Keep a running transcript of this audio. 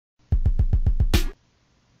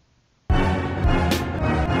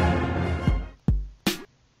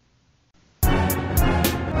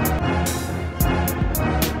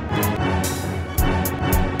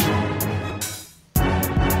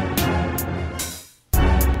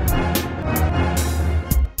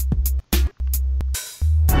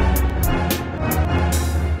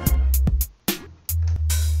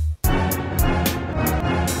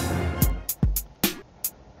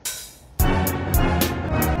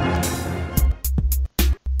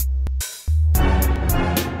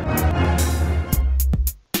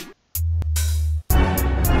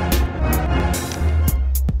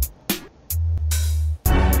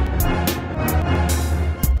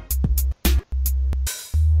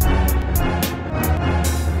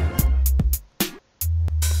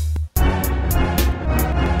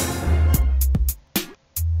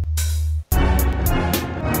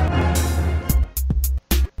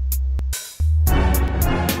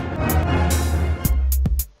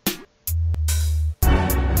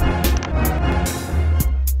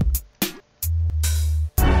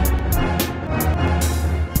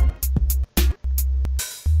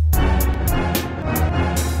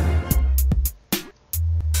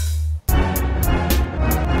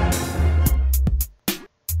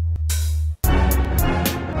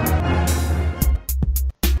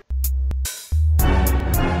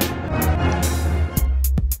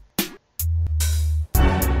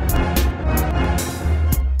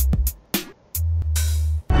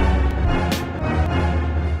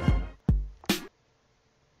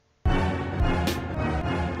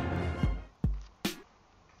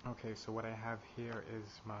what I have here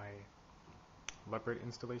is my Leopard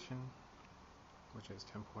installation, which is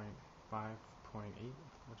 10.5.8,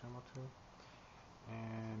 which I'm up to.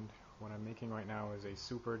 And what I'm making right now is a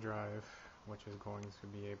super drive, which is going to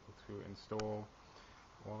be able to install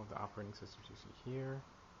all of the operating systems you see here,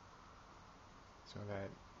 so that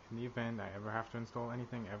in the event I ever have to install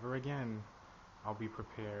anything ever again, I'll be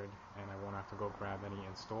prepared and I won't have to go grab any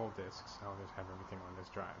install disks. I'll just have everything on this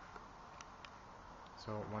drive.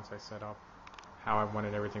 So once I set up how I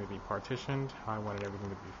wanted everything to be partitioned, how I wanted everything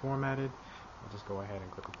to be formatted, I'll just go ahead and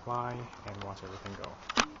click apply and watch everything go.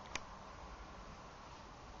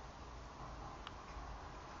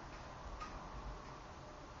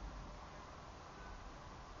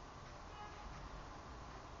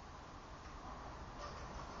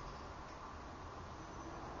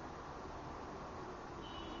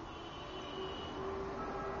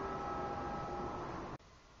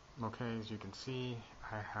 Okay, as you can see,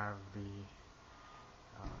 I have the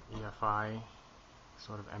EFI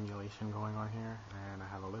sort of emulation going on here, and I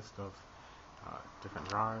have a list of different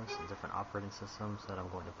drives and different operating systems that I'm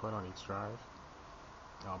going to put on each drive.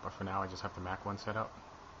 But for now, I just have the Mac one set up.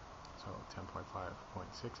 So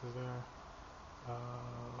 10.5.6 is there.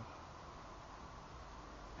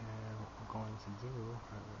 And what we're going to do,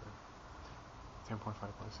 10.5.6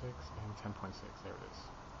 and 10.6, there it is.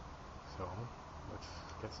 So let's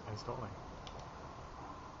get installing.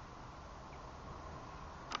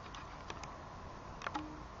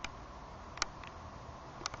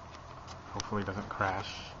 Hopefully it doesn't crash.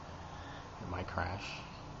 It might crash.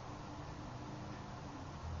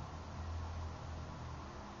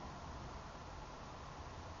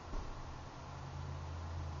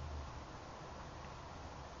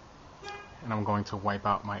 And I'm going to wipe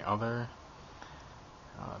out my other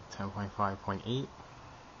 10.5.8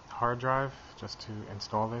 hard drive just to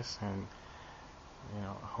install this, and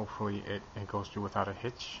hopefully it goes through without a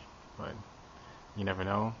hitch, but you never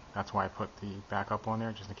know. That's why I put the backup on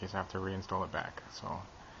there, just in case I have to reinstall it back. So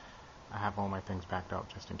I have all my things backed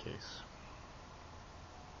up just in case.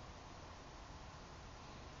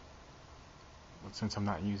 But since I'm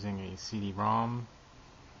not using a CD-ROM,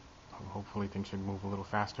 hopefully things should move a little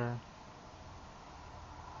faster.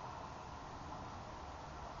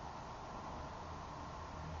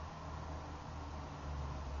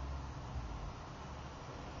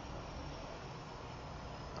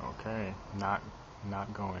 Okay, not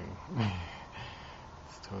going.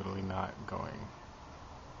 It's totally not going.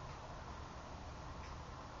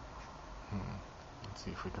 Let's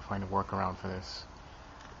see if we can find a workaround for this.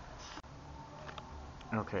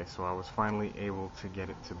 Okay, so I was finally able to get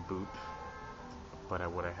it to boot, but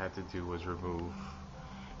what I had to do was remove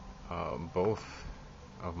both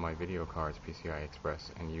of my video cards, PCI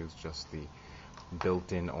Express, and use just the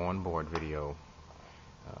built-in onboard video.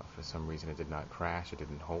 For some reason it did not crash, it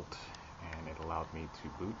didn't halt, and it allowed me to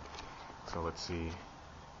boot. So let's see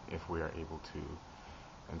if we are able to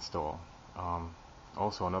install.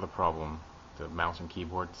 Also, another problem, the mouse and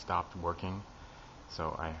keyboard stopped working,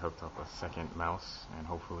 so I hooked up a second mouse, and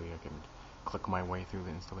hopefully I can click my way through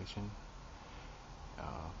the installation,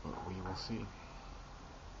 but we will see.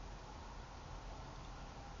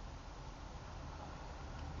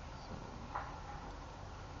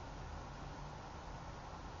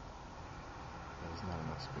 There's not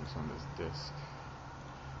enough space on this disk.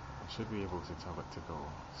 I should be able to tell it to go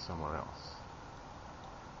somewhere else.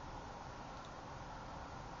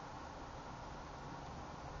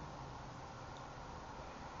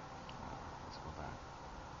 Let's go back.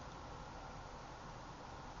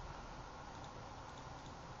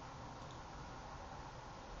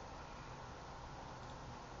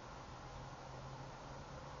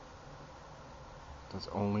 It's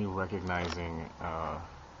only recognizing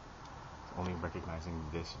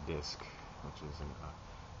this disk, which is an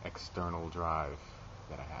external drive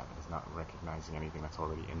that I have. It is not recognizing anything that's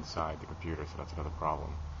already inside the computer, so that's another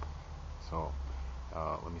problem. So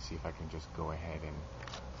let me see if I can just go ahead and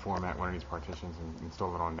format one of these partitions and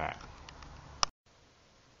install it on that.